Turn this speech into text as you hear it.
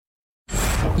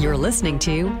You're listening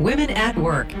to Women at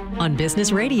Work on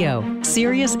Business Radio,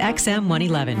 Sirius XM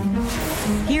 111.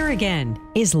 Here again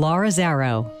is Laura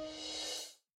Zarrow.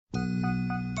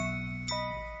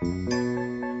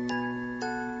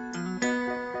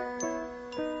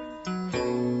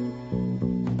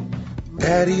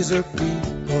 Daddies are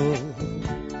people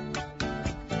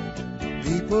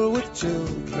with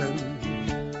children.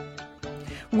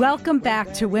 Welcome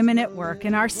back to Women at Work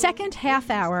in our second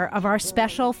half hour of our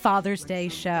special Father's Day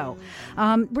show.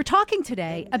 We're talking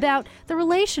today about the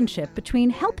relationship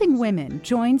between helping women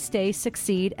join, stay,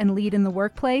 succeed, and lead in the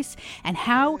workplace, and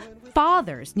how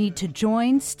fathers need to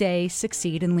join, stay,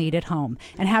 succeed, and lead at home,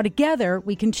 and how together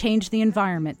we can change the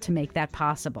environment to make that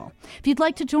possible. If you'd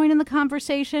like to join in the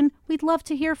conversation, we'd love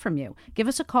to hear from you. Give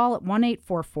us a call at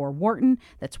 1-844-WHARTON.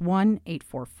 That's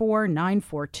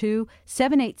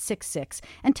 1-844-942-7866.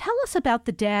 And tell us about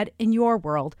the dad in your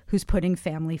world who's putting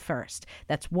family first.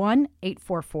 That's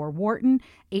 1-844-WHARTON,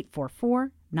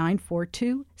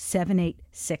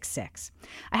 844-942-7866.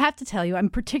 I have to tell you, I'm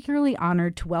particularly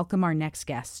honored to welcome our next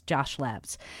guest, Josh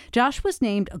Levs. Josh was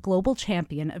named a global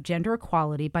champion of gender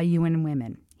equality by UN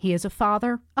Women. He is a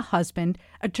father, a husband,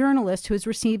 a journalist who has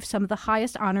received some of the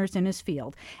highest honors in his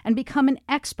field and become an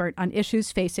expert on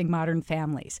issues facing modern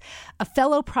families. A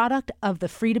fellow product of the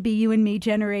Free to Be You and Me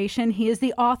generation, he is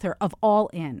the author of All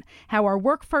In, How Our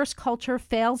Work-First Culture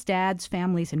Fails Dads,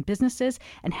 Families, and Businesses,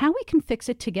 and How We Can Fix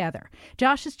It Together.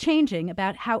 Josh is changing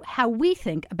about how we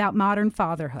think about modern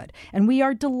fatherhood, and we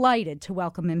are delighted to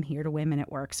welcome him here to Women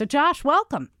at Work. So Josh,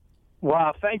 welcome.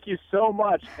 Wow, thank you so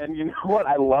much. And you know what?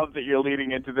 I love that you're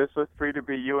leading into this with Free to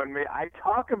Be You and Me. I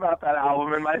talk about that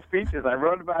album in my speeches. I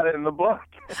wrote about it in the book.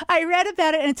 I read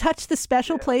about it, and it touched the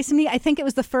special place in me. I think it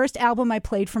was the first album I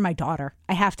played for my daughter,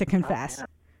 I have to confess.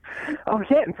 Oh,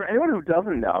 yeah, and for anyone who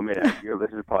doesn't know, I mean, your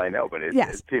listeners probably know, but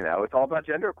it's all about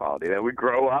gender equality. That we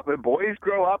grow up, and boys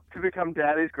grow up to become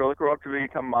daddies, girls grow up to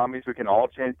become mommies. We can all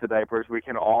change the diapers. We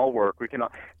can all work.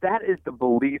 That is the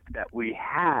belief that we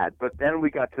had. But then we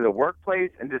got to the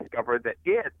workplace and discovered that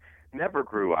it never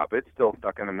grew up. It's still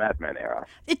stuck in the Mad Men era.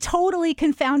 It totally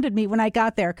confounded me when I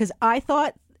got there because I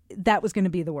thought that was going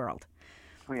to be the world.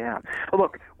 Yeah.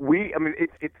 Look,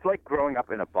 it's like growing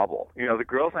up in a bubble. You know, the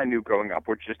girls I knew growing up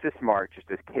were just as smart, just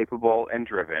as capable and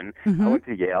driven. Mm-hmm. I went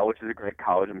to Yale, which is a great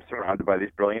college. I'm surrounded by these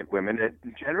brilliant women. And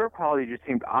gender equality just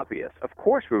seemed obvious. Of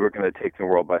course we were going to take the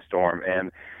world by storm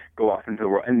and go off into the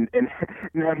world. And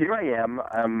now here I am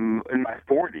in my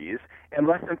 40s, and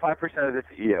less than 5% of the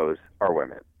CEOs are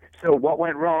women. So what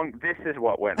went wrong? This is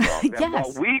what went wrong. Yes.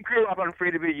 While we grew up on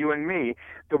Free to Be You and Me,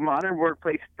 the modern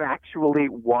workplace factually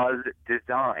was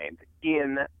designed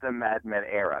in the Mad Men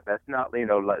era. That's not,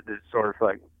 this sort of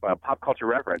like pop culture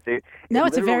reference. It's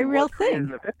a very real thing. In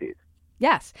the 50s.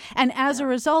 Yes. And as a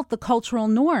result, the cultural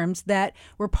norms that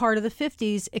were part of the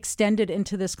 50s extended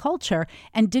into this culture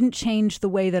and didn't change the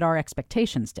way that our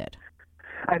expectations did.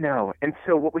 I know. And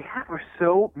so what we have are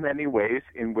so many ways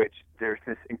in which there's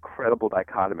this incredible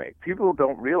dichotomy. People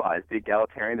don't realize the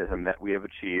egalitarianism that we have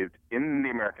achieved in the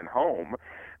American home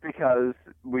because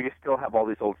we still have all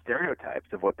these old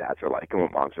stereotypes of what dads are like and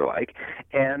what moms are like.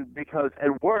 And because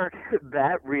at work,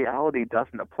 that reality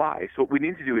doesn't apply. So what we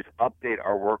need to do is update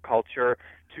our work culture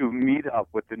to meet up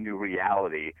with the new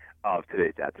reality of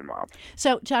today's dads and moms.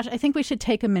 So, Josh, I think we should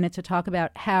take a minute to talk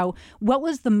about what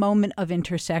was the moment of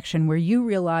intersection where you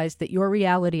realized that your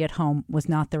reality at home was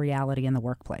not the reality in the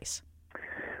workplace?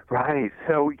 Right.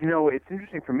 So, it's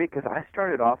interesting for me because I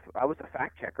started off, I was a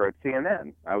fact checker at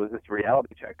CNN. I was this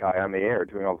reality check guy on the air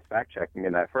doing all the fact checking.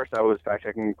 And at first I was fact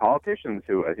checking politicians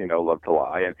who, as you know, love to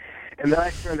lie. And then I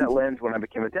turned that lens when I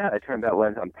became a dad. I turned that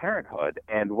lens on parenthood.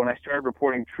 And when I started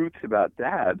reporting truths about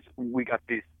dads, we got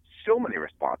so many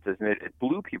responses, and it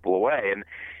blew people away.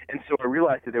 And so I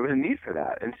realized that there was a need for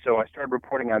that. And so I started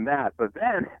reporting on that. But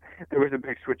then there was a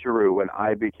big switcheroo when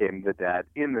I became the dad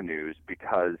in the news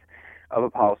because of a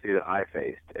policy that I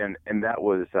faced. And that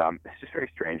was it's just very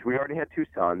strange. We already had 2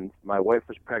 sons. My wife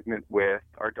was pregnant with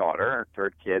our daughter, our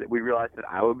 3rd kid. We realized that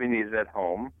I would be needed at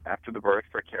home after the birth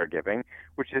for caregiving,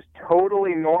 which is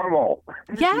totally normal.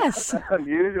 Yes. It's not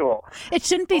unusual. It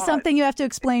shouldn't be something you have to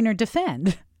explain or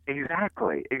defend.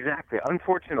 Exactly.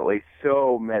 Unfortunately,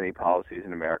 so many policies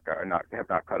in America have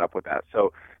not caught up with that.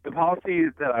 So the policy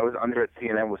that I was under at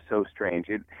CNN was so strange.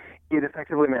 It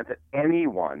effectively meant that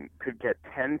anyone could get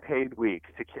 10 paid weeks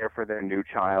to care for their new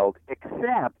child,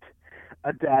 except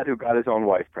a dad who got his own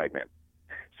wife pregnant.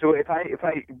 So if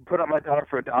I put up my daughter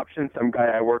for adoption, some guy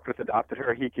I worked with adopted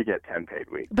her, he could get 10 paid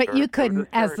weeks. But you couldn't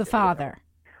as the father.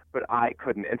 but I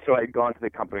couldn't. And so I'd gone to the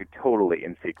company totally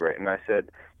in secret, and I said,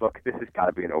 look, this has got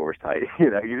to be an oversight.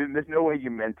 There's no way you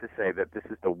meant to say that this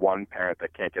is the one parent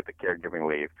that can't get the caregiving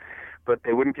leave. But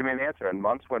they wouldn't give me an answer, and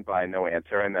months went by, no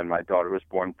answer, and then my daughter was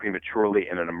born prematurely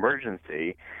in an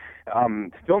emergency.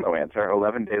 Still no answer.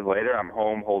 11 days later, I'm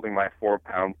home holding my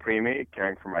 4-pound preemie,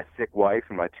 caring for my sick wife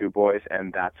and my 2 boys,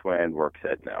 and that's when work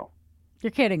said no.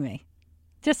 You're kidding me.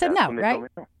 Just said no, right?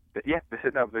 No. Yeah, they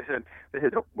said no. They said,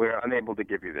 no, we're unable to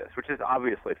give you this, which is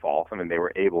obviously false. I mean, they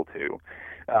were able to.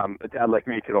 A dad like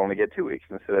me could only get 2 weeks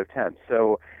instead of 10.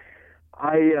 So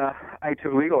I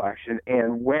took legal action,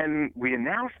 and when we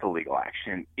announced the legal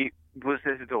action, it was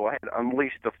as though I had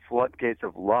unleashed the floodgates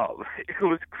of love. It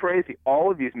was crazy.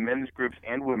 All of these men's groups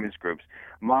and women's groups,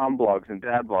 mom blogs and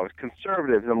dad blogs,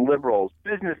 conservatives and liberals,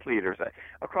 business leaders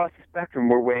across the spectrum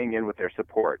were weighing in with their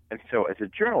support. And so as a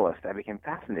journalist, I became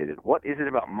fascinated. What is it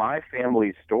about my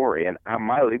family's story and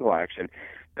my legal action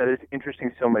that is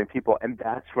interesting so many people? And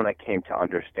that's when I came to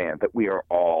understand that we are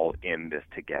all in this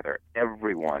together.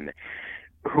 Everyone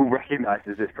who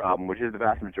recognizes this problem, which is the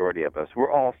vast majority of us,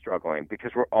 we're all struggling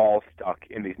because we're all stuck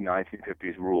in these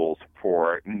 1950s rules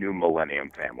for new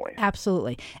millennium families.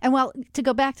 Absolutely. And well, to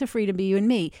go back to Freedom Be You and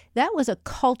Me, that was a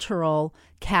cultural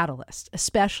catalyst,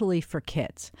 especially for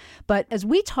kids. But as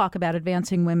we talk about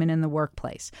advancing women in the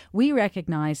workplace, we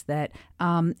recognize that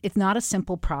it's not a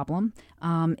simple problem.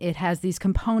 It has these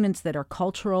components that are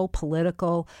cultural,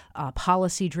 political,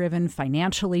 policy-driven,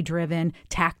 financially driven,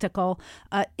 tactical.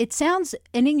 It sounds,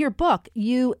 and in your book,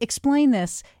 you explain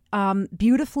this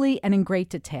beautifully and in great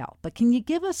detail. But can you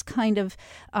give us kind of,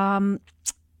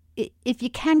 if you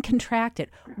can contract it,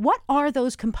 what are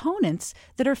those components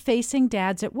that are facing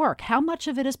dads at work? How much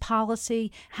of it is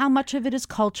policy? How much of it is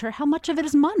culture? How much of it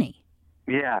is money?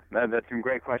 Yeah, that's a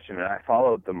great question, and I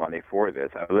followed the money for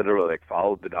this. I literally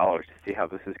followed the dollars to see how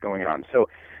this is going on. So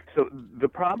the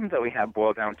problems that we have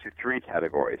boil down to 3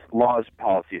 categories: laws,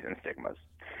 policies, and stigmas.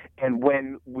 And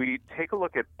when we take a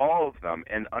look at all of them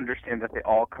and understand that they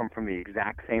all come from the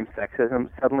exact same sexism,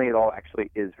 suddenly it all actually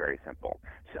is very simple.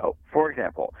 So, for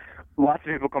example, lots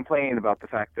of people complain about the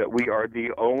fact that we are the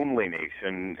only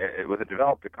nation with a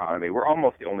developed economy. We're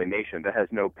almost the only nation that has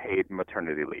no paid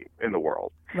maternity leave in the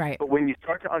world. Right. But when you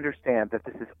start to understand that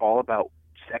this is all about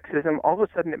sexism, all of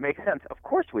a sudden it makes sense. Of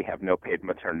course we have no paid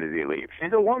maternity leave.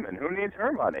 She's a woman. Who needs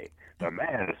her money? The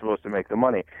man is supposed to make the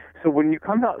money. So when you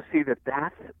come out and see that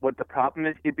that's what the problem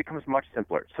is, it becomes much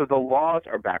simpler. So the laws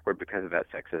are backward because of that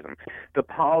sexism. The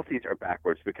policies are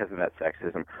backwards because of that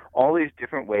sexism. All these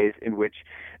different ways in which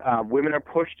women are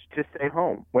pushed to stay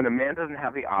home. When a man doesn't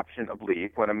have the option of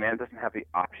leave, when a man doesn't have the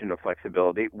option of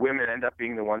flexibility, women end up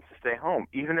being the ones to stay home,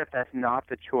 even if that's not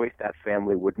the choice that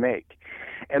family would make.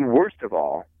 And worst of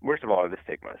all are the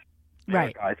stigmas.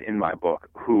 Right. There are guys in my book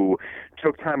who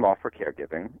took time off for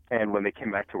caregiving, and when they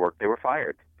came back to work, they were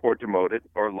fired or demoted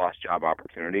or lost job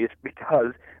opportunities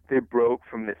because they broke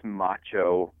from this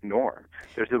macho norm.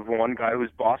 There's one guy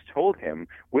whose boss told him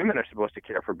women are supposed to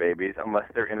care for babies unless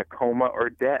they're in a coma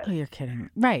or dead. Oh, you're kidding.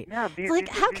 Right. Yeah,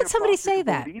 how can somebody say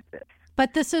that?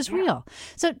 But this is real.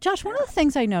 So, Josh, one of the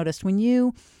things I noticed when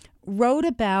you wrote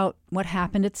about what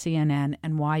happened at CNN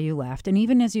and why you left, and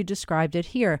even as you described it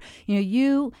here,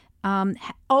 you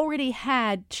already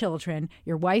had children,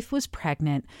 your wife was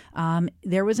pregnant,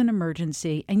 there was an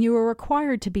emergency, and you were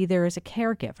required to be there as a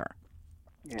caregiver.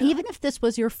 Yeah. Even if this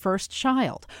was your first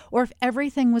child, or if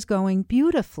everything was going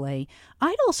beautifully,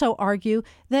 I'd also argue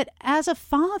that as a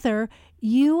father,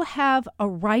 you have a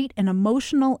right, an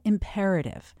emotional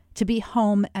imperative to be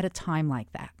home at a time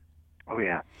like that. Oh,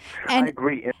 yeah. I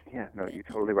agree. Yeah, no, you're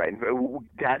totally right.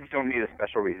 Dads don't need a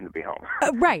special reason to be home.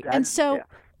 Right. Dads, and so,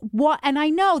 and I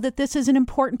know that this is an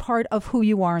important part of who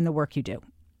you are and the work you do.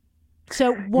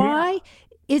 So why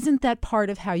isn't that part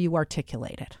of how you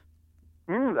articulate it?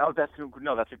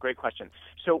 That's a great question.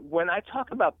 So when I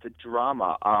talk about the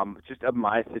drama, just of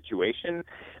my situation,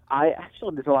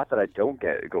 there's a lot that I don't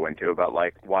go into about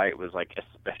like why it was like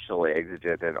especially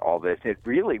exigent and all this. It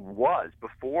really was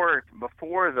before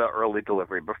the early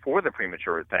delivery, before the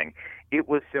premature thing. It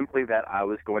was simply that I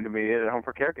was going to be needed at home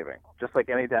for caregiving, just like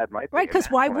any dad might be. Right, because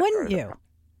why wouldn't you?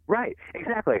 Right,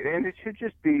 exactly, and it should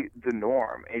just be the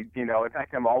norm. In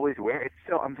fact, I'm always wary.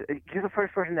 You're the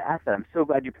first person to ask that. I'm so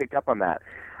glad you picked up on that.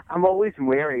 I'm always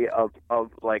wary of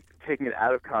like taking it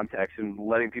out of context and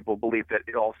letting people believe that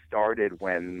it all started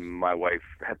when my wife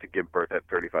had to give birth at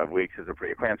 35 weeks as a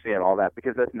preeclampsia and all that,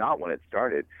 because that's not when it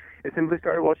started. It simply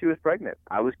started while she was pregnant.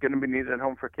 I was going to be needed at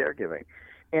home for caregiving.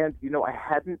 And, I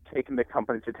hadn't taken the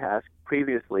company to task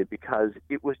previously because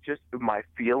it was just my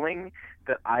feeling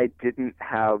that I didn't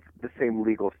have the same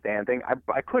legal standing.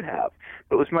 I could have,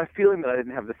 but it was my feeling that I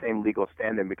didn't have the same legal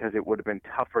standing because it would have been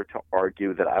tougher to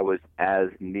argue that I was as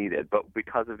needed. But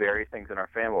because of various things in our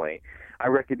family, I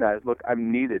recognized, look,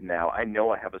 I'm needed now. I know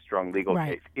I have a strong legal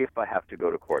case if I have to go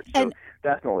to court. So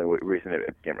that's the only reason it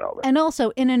became relevant. And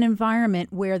also, in an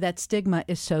environment where that stigma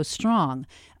is so strong,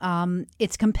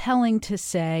 it's compelling to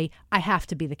say, I have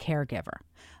to be the caregiver.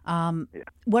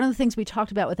 One of the things we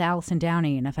talked about with Allison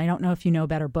Downey, and if I don't know if you know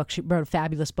about her book, she wrote a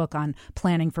fabulous book on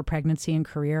planning for pregnancy and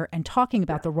career and talking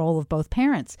about the role of both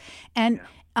parents. And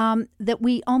that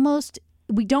we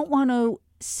don't want to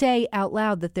say out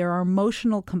loud that there are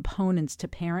emotional components to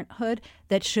parenthood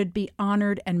that should be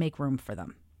honored and make room for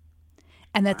them.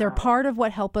 And that they're part of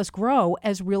what help us grow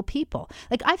as real people.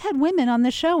 Like, I've had women on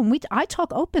the show, and I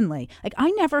talk openly. Like,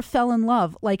 I never fell in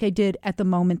love like I did at the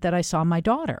moment that I saw my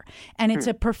daughter. And it's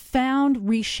a profound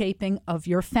reshaping of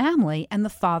your family, and the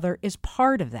father is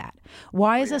part of that.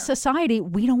 Why, as a society,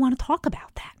 we don't want to talk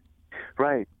about that?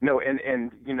 Right. No,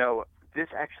 and this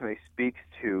actually speaks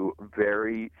to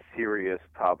very serious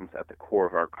problems at the core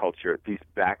of our culture, these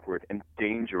backward and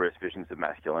dangerous visions of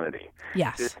masculinity.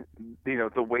 Yes.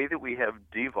 The way that we have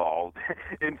devolved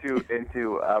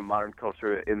into modern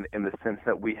culture in the sense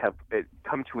that we have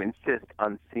come to insist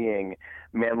on seeing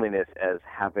manliness as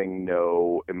having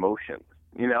no emotions.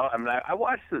 I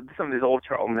watched some of these old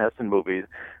Charlton Heston movies,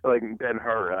 like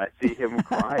Ben-Hur, and I see him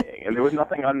crying, and there was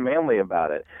nothing unmanly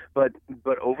about it. But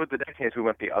over the decades, we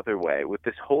went the other way with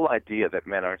this whole idea that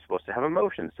men aren't supposed to have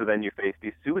emotions. So then you face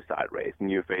these suicide rates,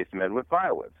 and you face men with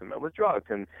violence, and men with drugs,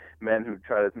 and men who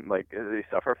try to they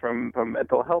suffer from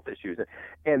mental health issues.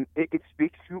 And it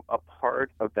speaks to a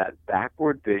part of that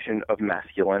backward vision of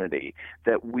masculinity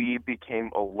that we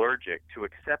became allergic to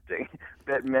accepting,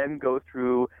 that men go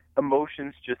through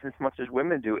emotions just as much as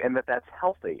women do, and that's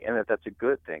healthy and that's a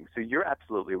good thing. So you're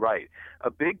absolutely right.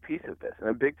 A big piece of this and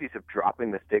a big piece of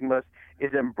dropping the stigmas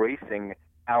is embracing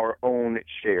our own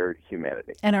shared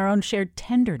humanity. And our own shared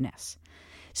tenderness.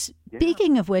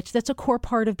 Speaking of which, that's a core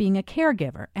part of being a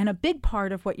caregiver. And a big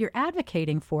part of what you're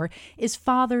advocating for is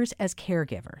fathers as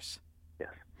caregivers. Yes.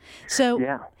 So,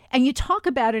 and you talk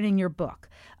about it in your book.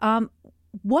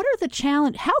 What are the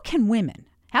challenges? How can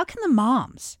the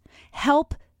moms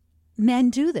help men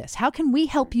do this? How can we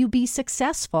help you be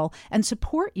successful and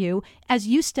support you as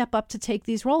you step up to take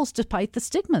these roles despite the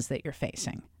stigmas that you're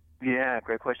facing? Yeah,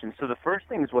 great question. So the first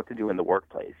thing is what to do in the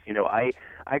workplace.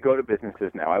 I go to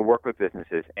businesses now. I work with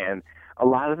businesses, and a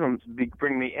lot of them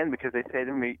bring me in because they say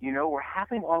to me, we're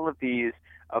having all of these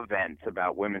events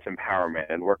about women's empowerment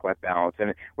and work-life balance,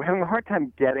 and we're having a hard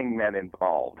time getting men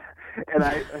involved. And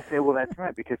I say, well, that's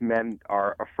right, because men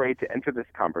are afraid to enter this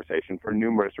conversation for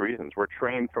numerous reasons. We're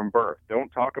trained from birth.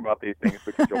 Don't talk about these things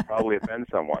because you'll probably offend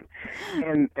someone.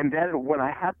 And then when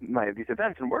I have these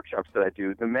events and workshops that I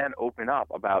do, the men open up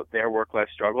about their work-life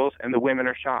struggles, and the women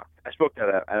are shocked. I spoke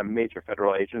at a major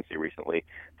federal agency recently.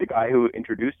 The guy who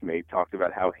introduced me talked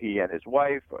about how he and his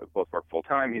wife both work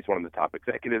full-time. He's one of the top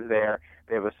executives there.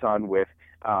 They have a son with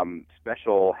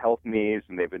special health needs,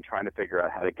 and they've been trying to figure out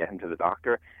how to get him to the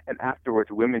doctor. And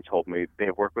afterwards, women told me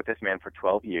they've worked with this man for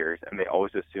 12 years, and they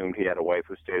always assumed he had a wife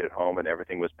who stayed at home and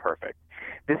everything was perfect.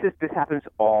 This happens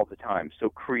all the time. So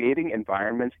creating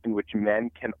environments in which men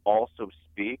can also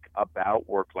speak about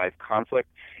work-life conflict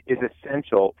is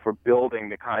essential for building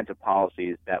the kinds of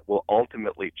policies that will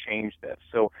ultimately change this.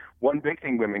 So one big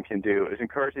thing women can do is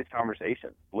encourage these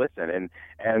conversations, listen, and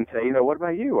say, what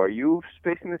about you? Are you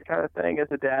facing this kind of thing as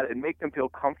a dad? And make them feel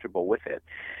comfortable with it.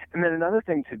 And then another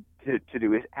thing to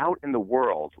do is out in the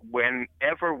world,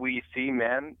 whenever we see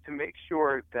men, to make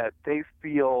sure that they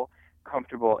feel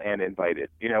comfortable and invited.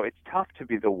 It's tough to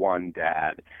be the one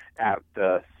dad at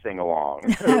the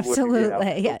sing-along.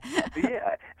 Absolutely, yeah.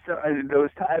 So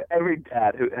every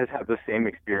dad who has had the same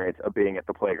experience of being at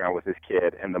the playground with his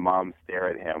kid and the mom stare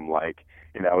at him like,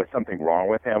 is something wrong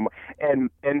with him? And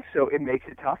so it makes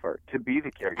it tougher to be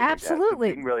the caregiver. Absolutely.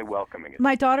 Dad, so being really welcoming.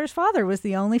 My daughter's father was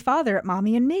the only father at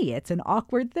Mommy and Me. It's an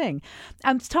awkward thing.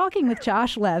 I'm talking with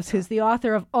Josh Levs, who's the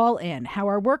author of All In, How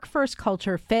Our Work-First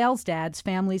Culture Fails Dads,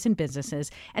 Families, and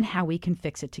Businesses, and How We Can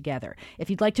Fix It Together. If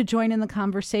you'd like to join in the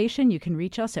conversation, you can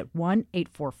reach us at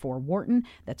 1-844-WHARTON.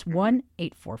 That's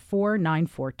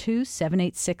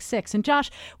 1-844-942-7866. And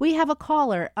Josh, we have a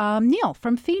caller, Neil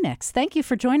from Phoenix. Thank you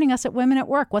for joining us at Women at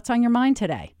Work. What's on your mind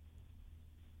today?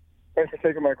 Thanks for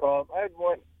taking my call. I had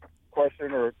one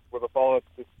question or with a follow-up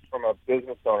just from a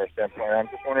business owner standpoint. I'm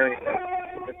just wondering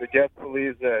if the guest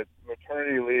believes that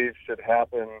maternity leave should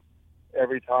happen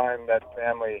every time that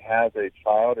family has a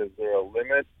child? Is there a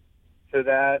limit to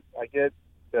that? I get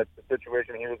that the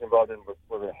situation he was involved in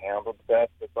wasn't handled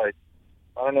best. It's like,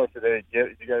 I don't know if today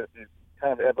you guys these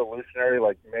kind of evolutionary,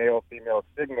 like male-female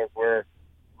stigmas, where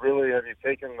really have you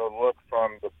taken the look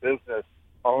from the business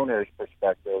owner's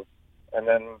perspective? And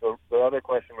then the other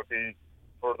question would be,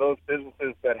 for those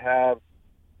businesses that have,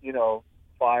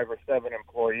 5 or 7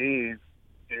 employees,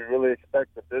 do you really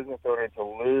expect the business owner to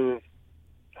lose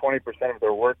 20% of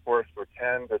their workforce for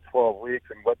 10 to 12 weeks,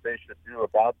 and what they should do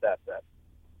about that then?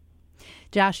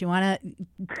 Josh, you want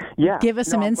to give us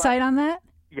some insight on that?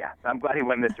 Yeah, I'm glad he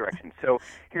went in this direction. So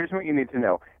here's what you need to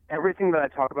know. Everything that I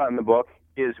talk about in the book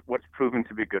is what's proven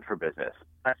to be good for business.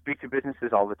 I speak to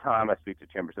businesses all the time. I speak to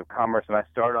chambers of commerce, and I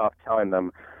start off telling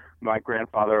them my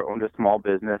grandfather owned a small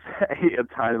business, a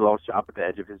tiny little shop at the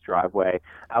edge of his driveway.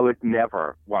 I would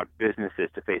never want businesses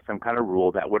to face some kind of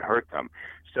rule that would hurt them.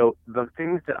 So the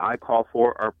things that I call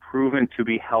for are proven to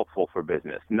be helpful for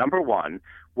business. Number one,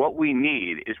 what we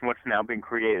need is what's now been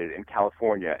created in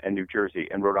California and New Jersey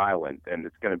and Rhode Island, and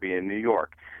it's going to be in New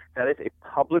York. That is a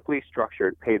publicly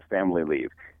structured paid family leave.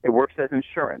 It works as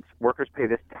insurance. Workers pay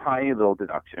this tiny little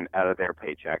deduction out of their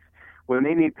paychecks. When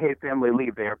they need paid family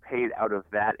leave, they are paid out of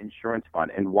that insurance fund.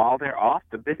 And while they're off,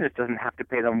 the business doesn't have to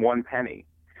pay them one penny.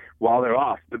 While they're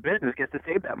off, the business gets to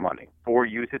save that money or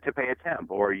use it to pay a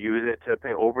temp or use it to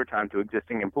pay overtime to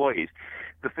existing employees.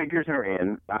 The figures are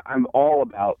in. I'm all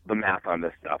about the math on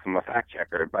this stuff. I'm a fact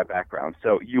checker by background.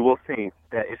 So you will see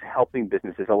that it's helping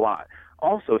businesses a lot.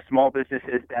 Also, small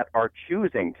businesses that are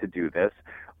choosing to do this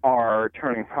are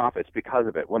turning profits because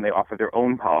of it when they offer their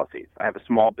own policies. I have a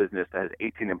small business that has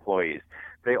 18 employees.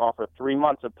 They offer 3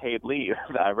 months of paid leave.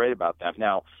 I read about that.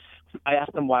 Now, I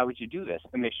asked them, why would you do this?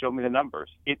 And they showed me the numbers.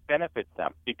 It benefits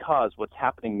them because what's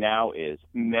happening now is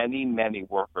many, many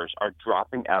workers are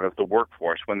dropping out of the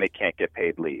workforce when they can't get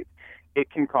paid leave. It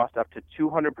can cost up to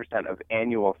 200% of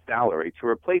annual salary to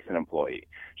replace an employee.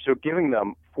 So giving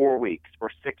them 4 weeks or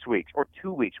 6 weeks or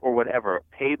 2 weeks or whatever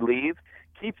paid leave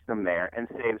keeps them there and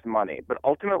saves money. But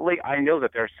ultimately, I know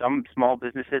that there are some small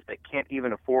businesses that can't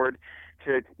even afford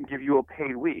to give you a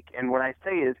paid week. And what I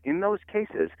say is, in those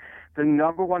cases, the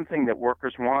number one thing that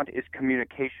workers want is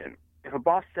communication. If a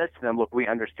boss says to them, look, we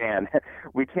understand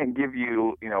we can't give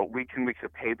you, weeks and weeks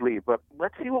of paid leave, but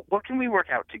let's see what can we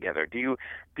work out together? Do you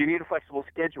need a flexible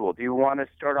schedule? Do you want to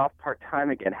start off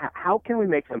part-time again? How can we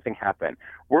make something happen?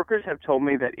 Workers have told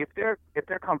me that if their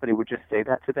company would just say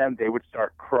that to them, they would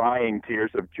start crying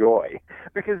tears of joy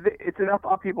because it's enough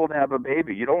upheaval to have a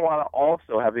baby. You don't want to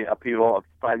also have the upheaval of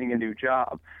finding a new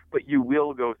job, but you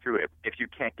will go through it if you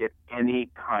can't get any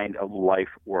kind of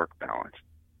life-work balance.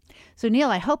 So, Neil,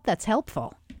 I hope that's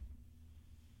helpful.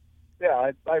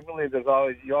 Yeah, I believe you can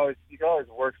always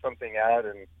work something out,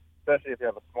 and especially if you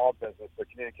have a small business, the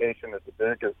communication is the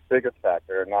biggest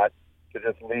factor, not to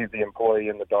just leave the employee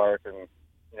in the dark and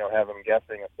have them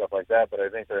guessing and stuff like that. But I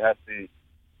think there has to be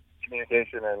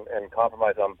communication and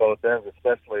compromise on both ends,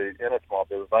 especially in a small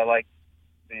business. I like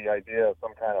the idea of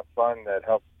some kind of fund that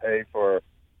helps pay for.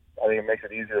 I think it makes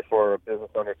it easier for a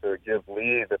business owner to give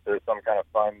leave if there's some kind of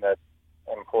fund that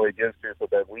an employee gives to, so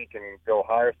that we can go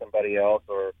hire somebody else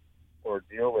or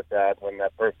deal with that when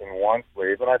that person wants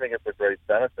leave. And I think it's a great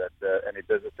benefit to any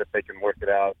business if they can work it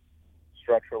out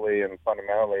structurally and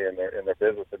fundamentally in their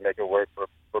business and make it work for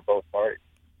both parties.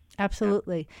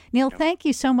 Absolutely. Neil, thank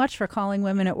you so much for calling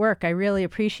Women at Work. I really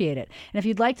appreciate it. And if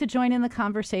you'd like to join in the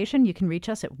conversation, you can reach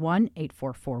us at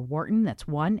 1-844-WHARTON. That's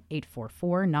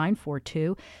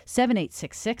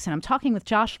 1-844-942-7866. And I'm talking with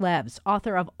Josh Levs,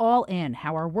 author of All In,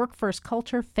 How Our Workforce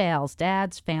Culture Fails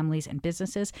Dads, Families, and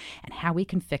Businesses, and How We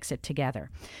Can Fix It Together.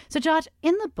 So, Josh,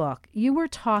 in the book, you were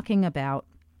talking about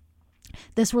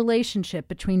this relationship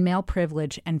between male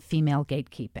privilege and female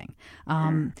gatekeeping,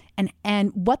 and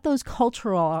what those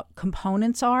cultural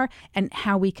components are and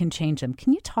how we can change them.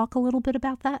 Can you talk a little bit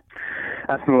about that?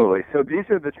 Absolutely. So these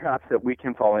are the traps that we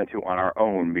can fall into on our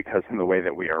own because of the way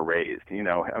that we are raised. And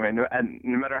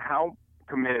no matter how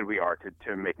committed we are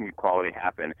to making equality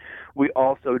happen, we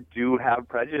also do have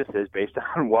prejudices based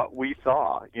on what we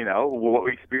saw, what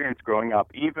we experienced growing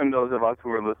up, even those of us who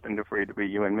are listening to Free to Be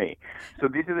You and Me. So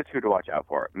these are the two to watch out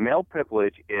for. Male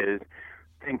privilege is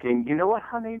thinking, you know what,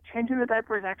 honey, changing the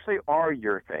diapers actually are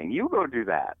your thing. You go do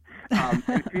that. And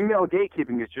female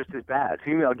gatekeeping is just as bad.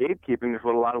 Female gatekeeping is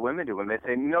what a lot of women do when they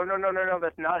say, no,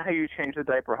 that's not how you change the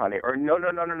diaper, honey. Or no,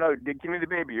 give me the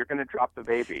baby. You're going to drop the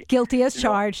baby. Guilty as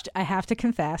charged, I have to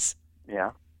confess.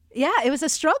 Yeah. Yeah, it was a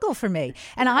struggle for me.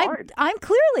 And I'm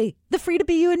clearly the Free to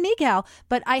Be You and Me gal,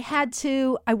 but I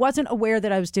wasn't aware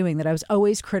that I was doing that. I was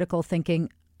always critical,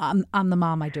 thinking, I'm the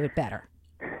mom, I do it better.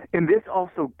 And this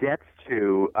also gets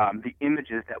to the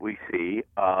images that we see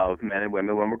of men and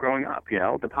women when we're growing up,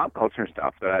 the pop culture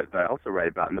stuff that I also write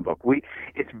about in the book.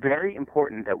 It's very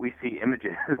important that we see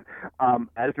images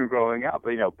as we're growing up,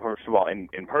 first of all, in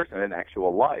person, in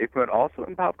actual life, but also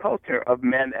in pop culture, of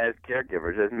men as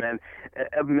caregivers,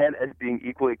 of men as being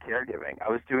equally caregiving. I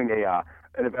was doing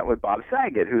an event with Bob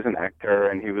Saget, who's an actor,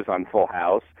 and he was on Full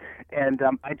House, and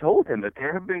I told him that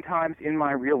there have been times in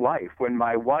my real life when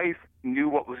my wife knew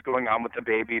what was going on with the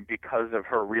baby because of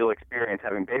her real experience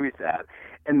having babysat,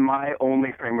 and my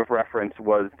only frame of reference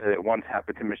was that it once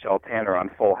happened to Michelle Tanner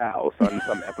on Full House on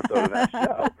some episode of that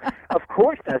show. Of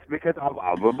course, that's because I'm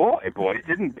a boy. Boys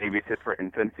didn't babysit for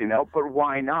infants, but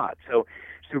why not? So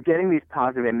getting these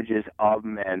positive images of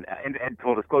men, and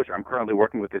full disclosure, I'm currently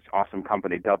working with this awesome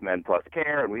company, Dove Men Plus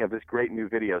Care, and we have this great new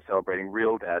video celebrating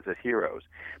real dads as heroes.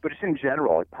 But just in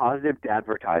general, positive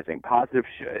dadvertising, positive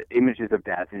images of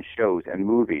dads in shows and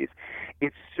movies,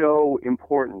 it's so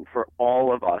important for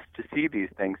all of us to see these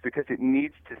things because it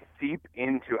needs to seep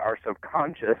into our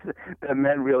subconscious that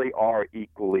men really are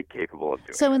equally capable of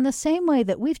doing So in the same way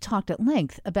that we've talked at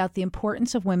length about the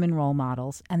importance of women role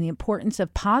models and the importance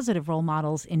of positive role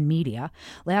models in media,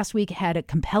 last week had a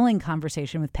compelling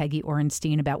conversation with Peggy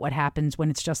Orenstein about what happens when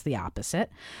it's just the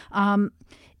opposite.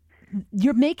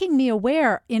 You're making me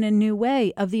aware in a new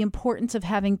way of the importance of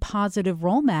having positive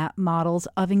role models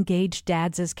of engaged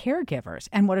dads as caregivers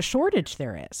and what a shortage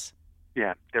there is.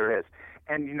 Yeah, there is.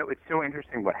 And, it's so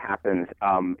interesting what happens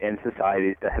in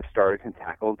societies that have started to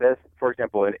tackle this. For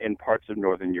example, in parts of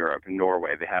Northern Europe, in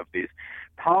Norway, they have these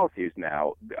policies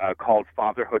now called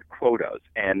fatherhood quotas.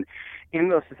 And in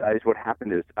those societies, what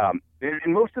happened is,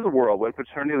 in most of the world, when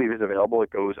paternity leave is available, it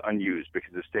goes unused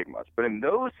because of stigmas. But in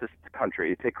those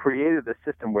countries, they created a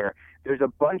system where there's a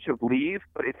bunch of leave,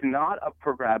 but it's not up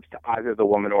for grabs to either the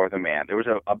woman or the man. There was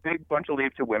a big bunch of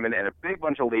leave to women and a big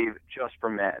bunch of leave just for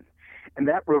men. And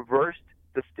that reversed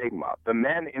the stigma. The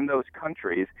men in those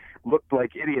countries looked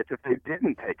like idiots if they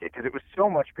didn't take it because it was so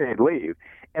much paid leave.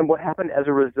 And what happened as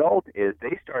a result is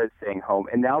they started staying home,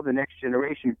 and now the next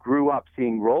generation grew up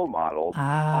seeing role models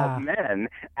of men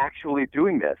actually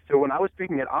doing this. So when I was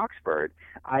speaking at Oxford,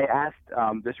 I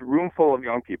asked this room full of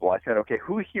young people, I said, okay,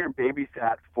 who here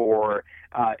babysat for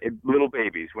little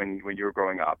babies when you were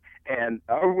growing up? And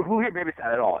who here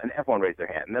babysat at all? And everyone raised their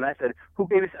hand. And then I said, who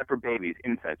babysat for babies,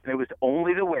 infants? And it was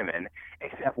only the women,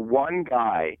 except one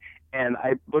guy. And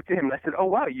I looked at him and I said, oh,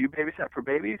 wow, you babysat for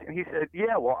babies? And he said,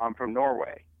 yeah, well, I'm from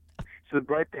Norway. So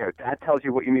right there, that tells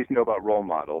you what you need to know about role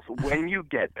models. When you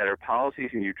get better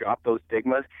policies and you drop those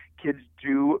stigmas, kids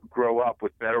do grow up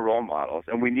with better role models.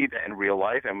 And we need that in real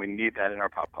life, and we need that in our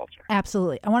pop culture.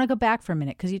 Absolutely. I want to go back for a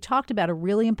minute because you talked about a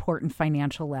really important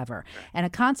financial lever and a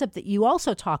concept that you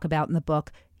also talk about in the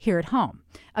book Here at Home,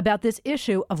 about this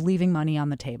issue of leaving money on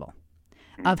the table,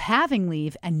 of having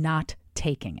leave and not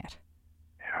taking it.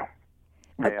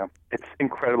 Yeah, it's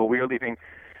incredible. We are leaving,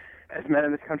 as men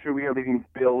in this country, we are leaving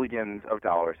billions of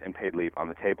dollars in paid leave on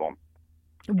the table.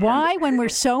 Why, when we're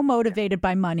so motivated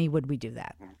by money, would we do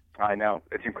that? I know.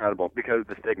 It's incredible because of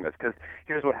the stigmas. Because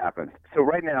here's what happens. So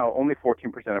right now, only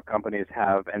 14% of companies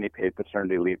have any paid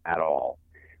paternity leave at all.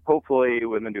 Hopefully,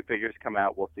 when the new figures come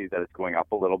out, we'll see that it's going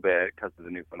up a little bit because of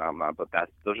the new phenomenon, but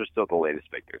those are still the latest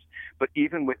figures. But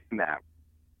even within that,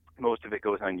 most of it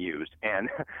goes unused. And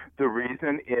the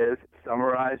reason is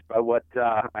summarized by what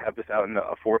I have this out in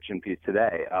a Fortune piece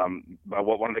today, by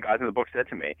what one of the guys in the book said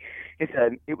to me. He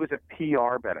said it was a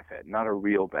PR benefit, not a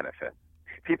real benefit.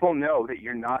 People know that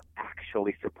you're not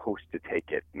actually supposed to take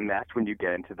it, and that's when you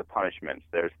get into the punishments.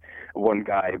 There's one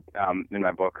guy in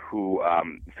my book who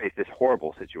faced this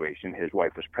horrible situation. His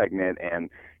wife was pregnant,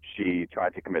 and she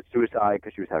tried to commit suicide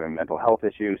because she was having mental health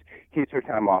issues. He took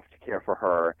time off to care for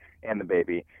her and the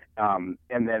baby.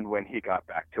 And then when he got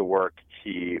back to work,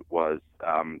 he was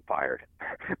fired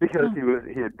because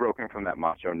he had broken from that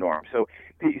macho norm. So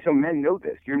men know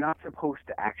this. You're not supposed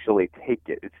to actually take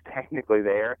it. It's technically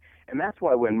there. And that's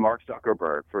why when Mark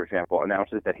Zuckerberg, for example,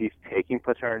 announces that he's taking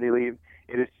paternity leave,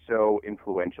 it is so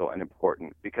influential and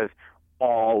important because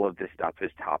all of this stuff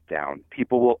is top down.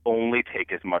 People will only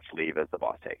take as much leave as the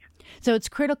boss takes. So it's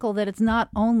critical that it's not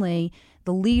only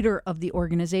the leader of the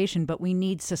organization, but we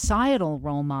need societal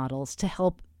role models to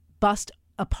help bust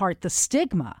apart the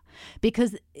stigma.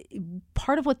 Because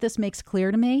part of what this makes clear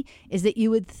to me is that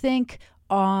you would think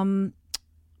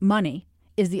money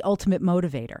is the ultimate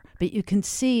motivator, but you can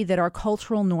see that our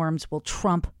cultural norms will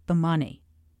trump the money.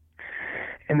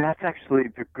 And that's actually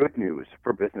the good news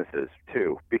for businesses,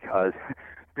 too, because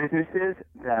businesses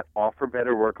that offer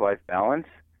better work-life balance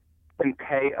can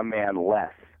pay a man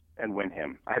less and win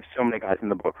him. I have so many guys in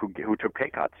the book who took pay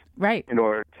cuts, right, in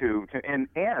order to and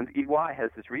EY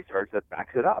has this research that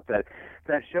backs it up that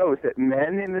shows that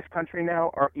men in this country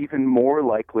now are even more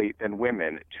likely than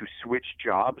women to switch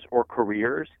jobs or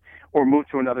careers or move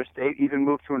to another state, even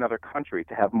move to another country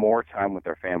to have more time with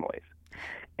their families.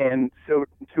 And so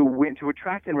to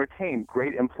attract and retain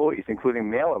great employees, including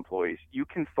male employees, you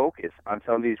can focus on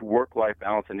some of these work-life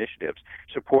balance initiatives,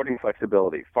 supporting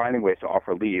flexibility, finding ways to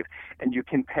offer leave, and you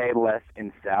can pay less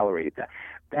in salary.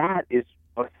 That is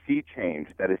a sea change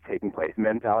that is taking place,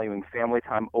 men valuing family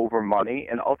time over money,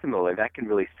 and ultimately that can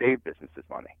really save businesses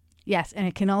money. Yes, and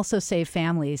it can also save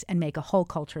families and make a whole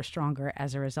culture stronger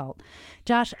as a result.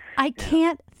 Josh, I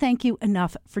can't thank you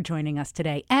enough for joining us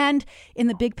today. And in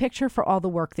the big picture, for all the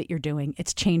work that you're doing,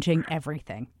 it's changing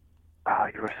everything. Oh,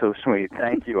 you were so sweet.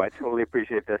 Thank you. I totally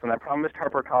appreciate this. And I promised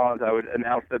HarperCollins I would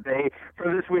announce that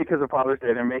for this week as a Father's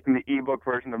Day, they're making the ebook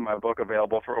version of my book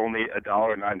available for only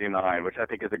 $1.99, which I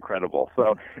think is incredible.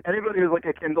 So anybody who's like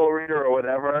a Kindle reader or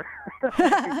whatever,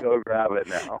 go grab it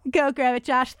now. Go grab it.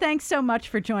 Josh, thanks so much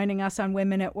for joining us on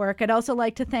Women at Work. I'd also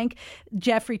like to thank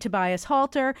Jeffrey Tobias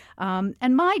Halter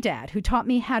and my dad, who taught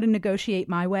me how to negotiate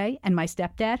my way, and my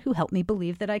stepdad, who helped me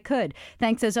believe that I could.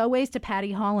 Thanks, as always, to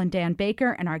Patty Hall and Dan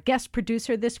Baker, and our guest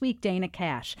producer this week, Dana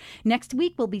Cash. Next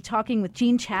week, we'll be talking with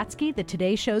Jean Chatzky, the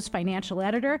Today Show's financial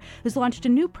editor, who's launched a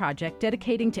new project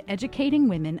dedicating to educating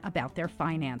women about their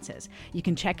finances. You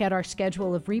can check out our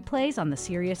schedule of replays on the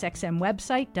SiriusXM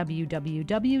website,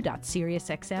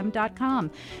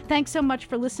 www.SiriusXM.com. Thanks so much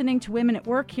for listening to Women at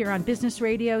Work here on Business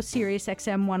Radio,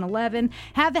 SiriusXM 111.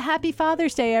 Have a happy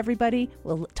Father's Day, everybody.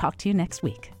 We'll talk to you next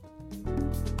week.